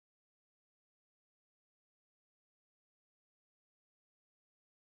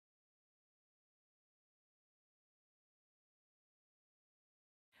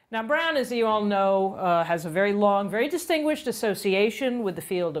Now, Brown, as you all know, has a very long, very distinguished association with the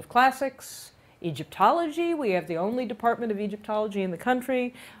field of classics, Egyptology. We have the only department of Egyptology in the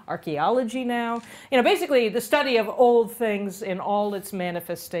country, archaeology now. You know, basically the study of old things in all its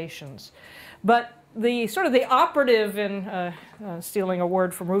manifestations. But the sort of the operative, in stealing a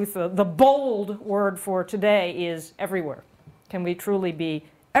word from Ruth, the bold word for today is everywhere. Can we truly be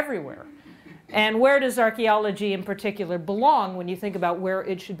everywhere? And where does archaeology in particular belong when you think about where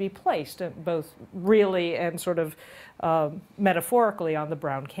it should be placed, both really and sort of metaphorically on the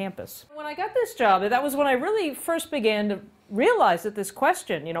Brown campus? When I got this job, that was when I really first began to realize that this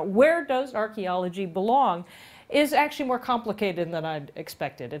question, you know, where does archaeology belong, is actually more complicated than I'd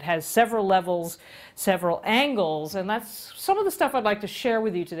expected. It has several levels, several angles, and that's some of the stuff I'd like to share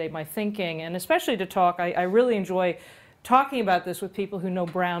with you today, my thinking, and especially to talk. I really enjoy talking about this with people who know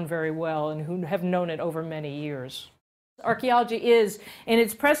Brown very well and who have known it over many years. Archaeology is, in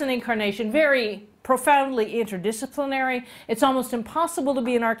its present incarnation, very profoundly interdisciplinary. It's almost impossible to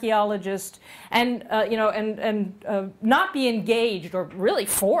be an archaeologist and not be engaged or really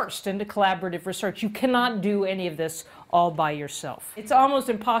forced into collaborative research. You cannot do any of this all by yourself. It's almost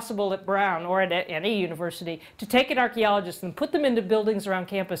impossible at Brown or at any university to take an archaeologist and put them into buildings around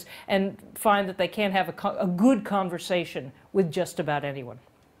campus and find that they can't have a good conversation with just about anyone.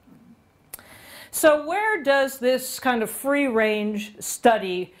 So where does this kind of free-range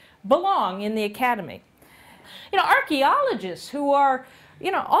study belong in the academy? You know, archaeologists who are,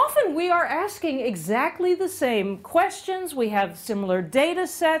 often we are asking exactly the same questions. We have similar data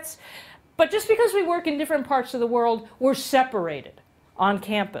sets, but just because we work in different parts of the world, we're separated on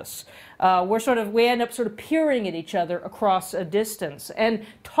campus. We end up sort of peering at each other across a distance and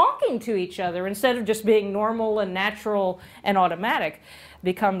talking to each other instead of just being normal and natural and automatic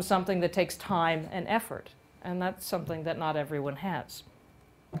becomes something that takes time and effort. And that's something that not everyone has.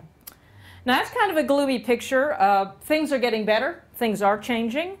 Now, that's kind of a gloomy picture. Things are getting better. Things are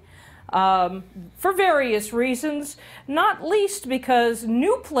changing for various reasons, not least because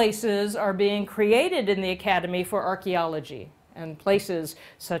new places are being created in the Academy for Archaeology, and places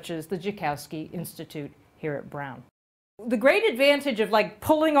such as the Joukowsky Institute here at Brown. The great advantage of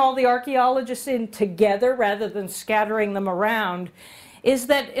pulling all the archaeologists in together rather than scattering them around is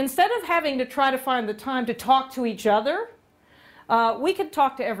that instead of having to try to find the time to talk to each other, we can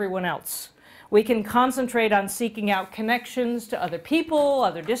talk to everyone else. We can concentrate on seeking out connections to other people,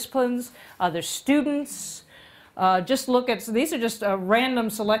 other disciplines, other students. Just look at, so these are just a random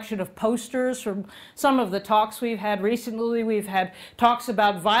selection of posters from some of the talks we've had recently. We've had talks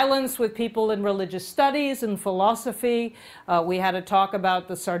about violence with people in religious studies and philosophy. We had a talk about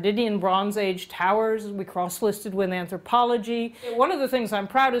the Sardinian Bronze Age towers. We cross-listed with anthropology. One of the things I'm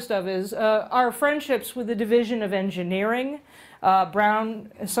proudest of is our friendships with the Division of Engineering.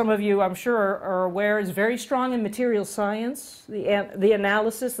 Brown, some of you I'm sure are aware, is very strong in material science, the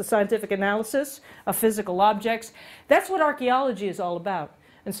analysis, the scientific analysis of physical objects. That's what archaeology is all about.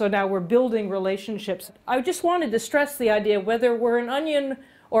 And so now we're building relationships. I just wanted to stress the idea whether we're an onion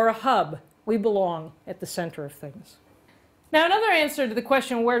or a hub, we belong at the center of things. Now, another answer to the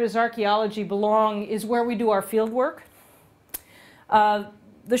question, where does archaeology belong, is where we do our field work.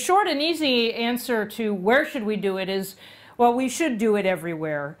 The short and easy answer to where should we do it is, well, we should do it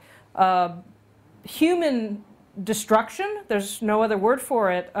everywhere. Human destruction, there's no other word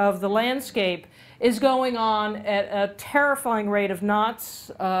for it, of the landscape is going on at a terrifying rate of knots.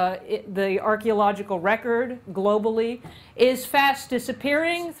 The archaeological record globally is fast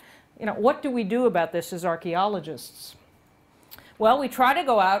disappearing. What do we do about this as archaeologists? Well, we try to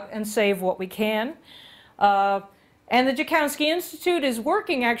go out and save what we can. And the Joukowsky Institute is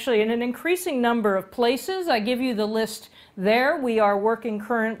working actually in an increasing number of places. I give you the list there. We are working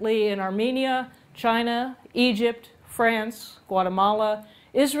currently in Armenia, China, Egypt, France, Guatemala,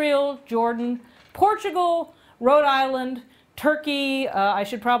 Israel, Jordan, Portugal, Rhode Island, Turkey. I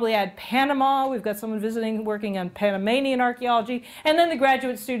should probably add Panama. We've got someone visiting working on Panamanian archaeology. And then the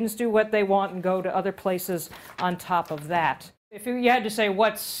graduate students do what they want and go to other places on top of that. If you had to say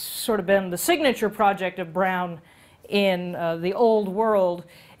what's sort of been the signature project of Brown in the old world,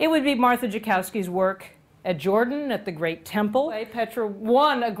 it would be Martha Joukowsky's work at Jordan, at the Great Temple. Petra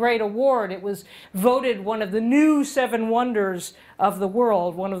won a great award. It was voted one of the new 7 wonders of the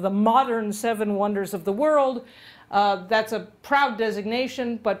world, one of the modern 7 wonders of the world. That's a proud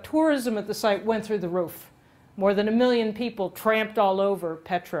designation, but tourism at the site went through the roof. More than 1 million people tramped all over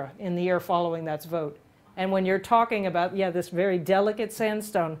Petra in the year following that vote. And when you're talking about, this very delicate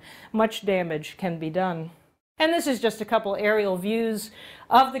sandstone, much damage can be done. And this is just a couple aerial views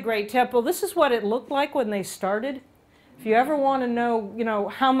of the Great Temple. This is what it looked like when they started. If you ever want to know,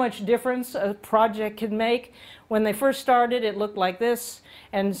 how much difference a project can make, when they first started, it looked like this,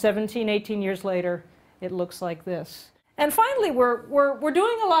 and 17, 18 years later, it looks like this. And finally, we're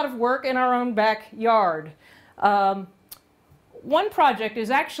doing a lot of work in our own backyard. One project is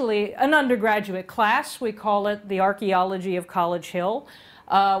actually an undergraduate class. We call it the Archaeology of College Hill.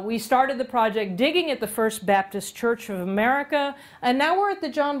 We started the project digging at the First Baptist Church of America, and now we're at the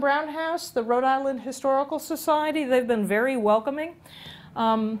John Brown House, the Rhode Island Historical Society. They've been very welcoming.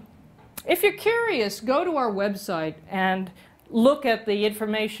 If you're curious, go to our website and look at the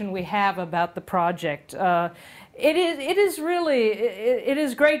information we have about the project. It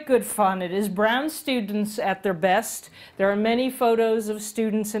is great good fun. It is Brown students at their best. There are many photos of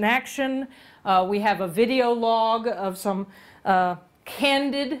students in action. We have a video log of some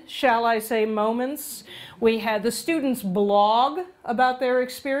candid, shall I say, moments. We had the students blog about their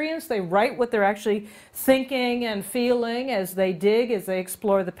experience. They write what they're actually thinking and feeling as they dig, as they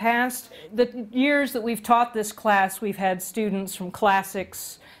explore the past. The years that we've taught this class, we've had students from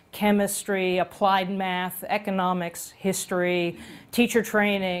classics, chemistry, applied math, economics, history, teacher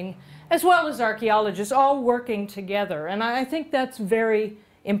training, as well as archaeologists, all working together. And I think that's very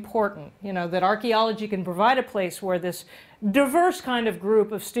important, that archaeology can provide a place where this diverse kind of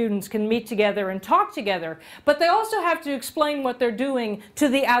group of students can meet together and talk together. But they also have to explain what they're doing to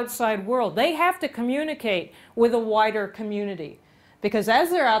the outside world. They have to communicate with a wider community. Because as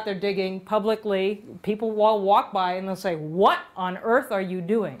they're out there digging publicly, people will walk by and they'll say, "What on earth are you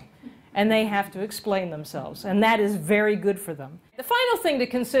doing?" And they have to explain themselves. And that is very good for them. The final thing to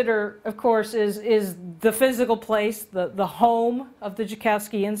consider, of course, is the physical place, the home of the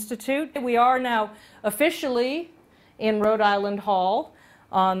Joukowsky Institute. We are now officially in Rhode Island Hall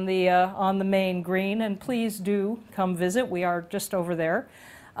on the main green, and please do come visit. We are just over there.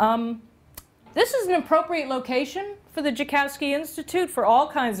 This is an appropriate location for the Joukowsky Institute for all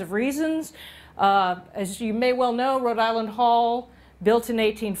kinds of reasons. As you may well know, Rhode Island Hall, built in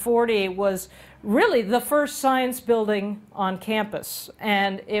 1840, was really the first science building on campus,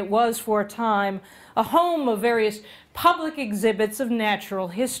 and it was for a time a home of various public exhibits of natural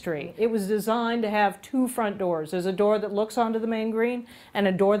history. It was designed to have two front doors. There's a door that looks onto the main green and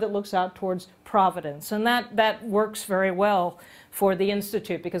a door that looks out towards Providence, and that works very well for the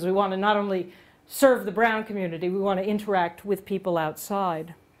Institute because we want to not only serve the Brown community, we want to interact with people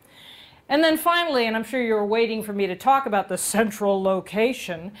outside. And then finally, and I'm sure you're waiting for me to talk about the central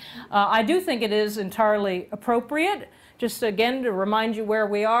location, I do think it is entirely appropriate. Just again to remind you where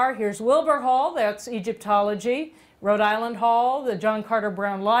we are, here's Wilbur Hall, that's Egyptology. Rhode Island Hall, the John Carter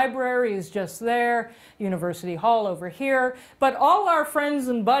Brown Library is just there, University Hall over here. But all our friends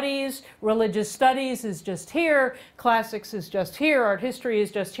and buddies, religious studies is just here, classics is just here, art history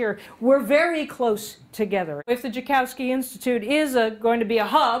is just here. We're very close together. If the Joukowsky Institute is going to be a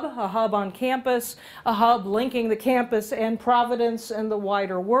hub on campus, a hub linking the campus and Providence and the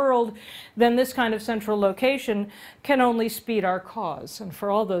wider world, then this kind of central location can only speed our cause. And for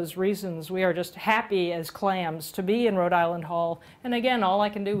all those reasons, we are just happy as clams to be in Rhode Island Hall. And again, all I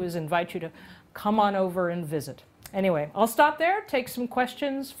can do is invite you to come on over and visit. Anyway, I'll stop there, take some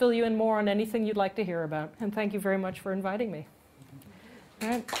questions, fill you in more on anything you'd like to hear about. And thank you very much for inviting me. All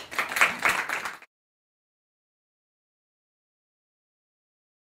right.